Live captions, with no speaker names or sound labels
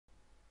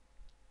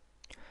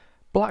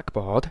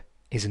Blackboard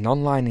is an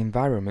online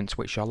environment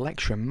which your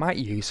lecturer might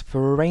use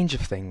for a range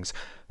of things,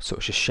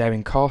 such as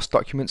sharing course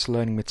documents,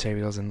 learning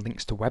materials and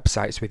links to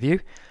websites with you.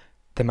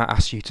 They might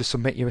ask you to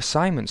submit your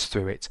assignments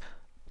through it,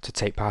 to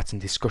take part in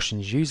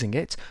discussions using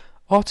it,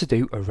 or to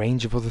do a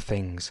range of other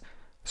things.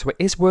 So it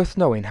is worth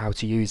knowing how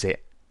to use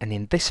it, and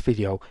in this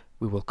video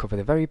we will cover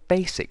the very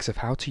basics of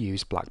how to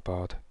use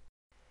Blackboard.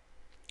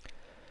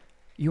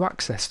 You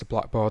access the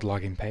Blackboard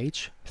login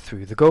page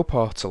through the Go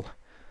portal.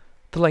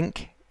 The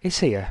link is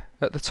here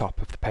at the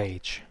top of the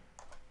page.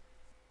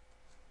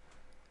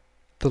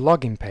 The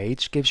login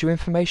page gives you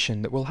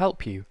information that will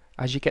help you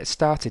as you get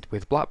started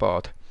with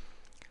Blackboard.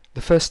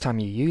 The first time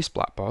you use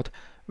Blackboard,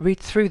 read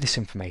through this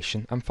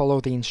information and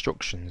follow the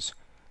instructions.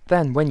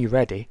 Then, when you're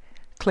ready,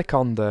 click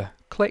on the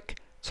Click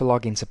to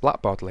log into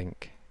Blackboard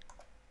link.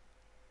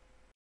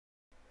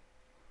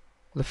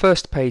 The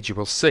first page you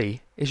will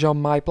see is your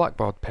My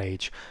Blackboard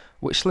page,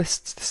 which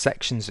lists the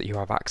sections that you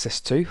have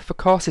access to for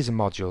courses and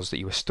modules that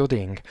you are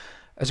studying,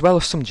 as well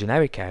as some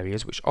generic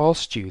areas which all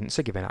students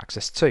are given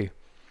access to.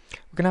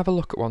 We're going to have a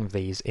look at one of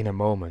these in a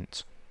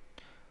moment.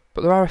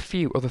 But there are a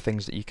few other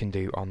things that you can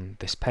do on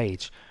this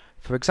page.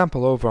 For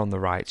example, over on the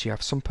right you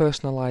have some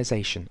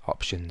personalisation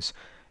options.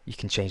 You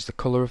can change the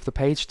colour of the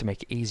page to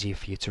make it easier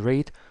for you to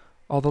read,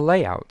 or the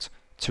layout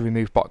to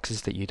remove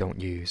boxes that you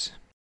don't use.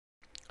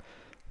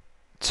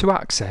 To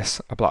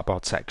access a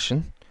Blackboard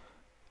section,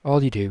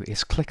 all you do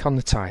is click on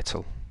the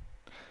title.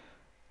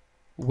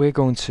 We're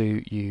going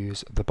to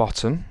use the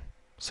bottom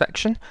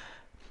section.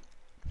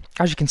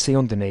 As you can see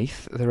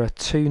underneath, there are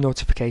two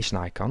notification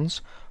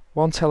icons,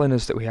 one telling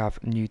us that we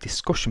have new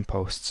discussion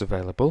posts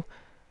available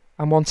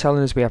and one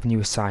telling us we have new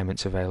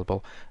assignments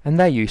available, and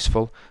they're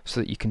useful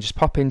so that you can just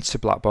pop into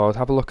Blackboard,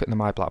 have a look at the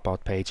My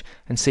Blackboard page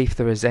and see if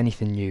there is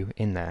anything new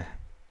in there.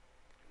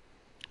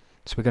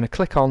 So we're going to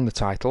click on the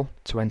title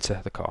to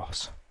enter the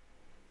course.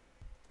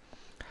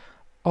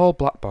 All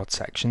Blackboard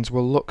sections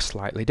will look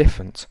slightly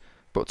different,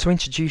 but to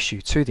introduce you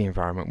to the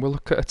environment we'll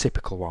look at a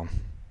typical one.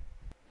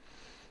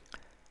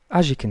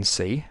 As you can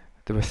see,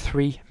 there are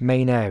three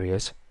main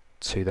areas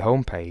to the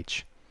home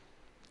page.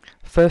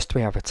 First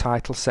we have a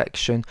title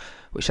section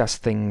which has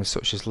things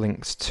such as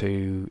links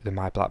to the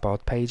My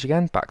Blackboard page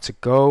again, back to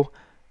Go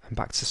and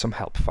back to some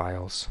help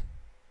files.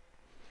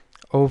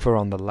 Over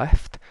on the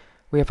left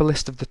we have a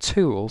list of the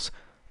tools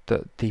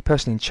that the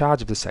person in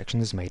charge of the section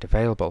has made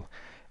available.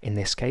 In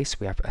this case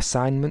we have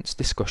assignments,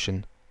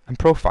 discussion and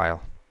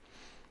profile.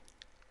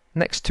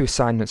 Next to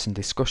assignments and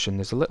discussion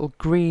there's a little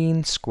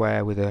green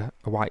square with a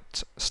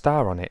white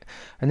star on it,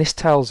 and this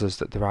tells us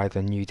that there are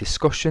either new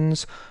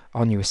discussions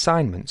or new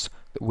assignments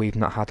that we've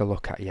not had a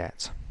look at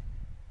yet.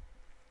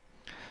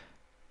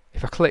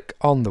 If I click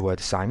on the word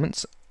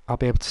assignments, I'll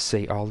be able to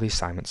see all the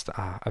assignments that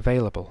are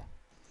available.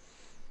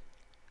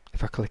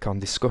 If I click on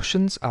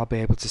discussions, I'll be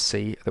able to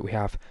see that we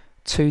have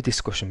two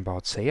discussion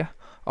boards here,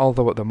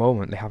 although at the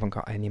moment they haven't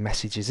got any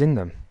messages in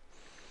them.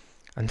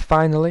 And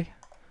finally,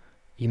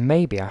 you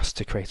may be asked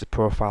to create a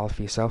profile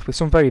for yourself with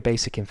some very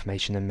basic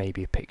information and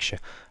maybe a picture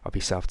of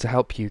yourself to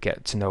help you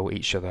get to know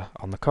each other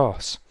on the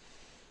course.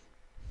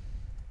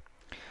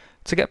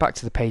 To get back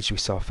to the page we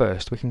saw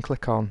first, we can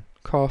click on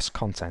Course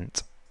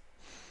Content.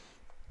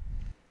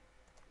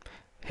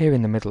 Here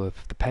in the middle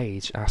of the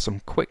page are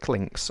some quick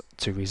links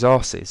to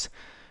resources.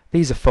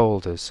 These are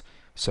folders,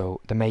 so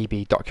there may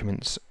be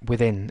documents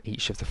within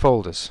each of the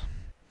folders,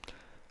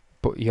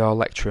 but your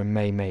lecturer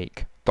may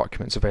make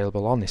documents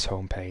available on this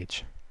home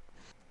page.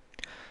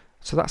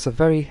 So that's a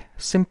very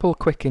simple,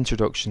 quick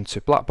introduction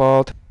to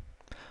Blackboard,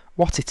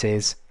 what it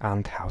is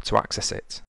and how to access it.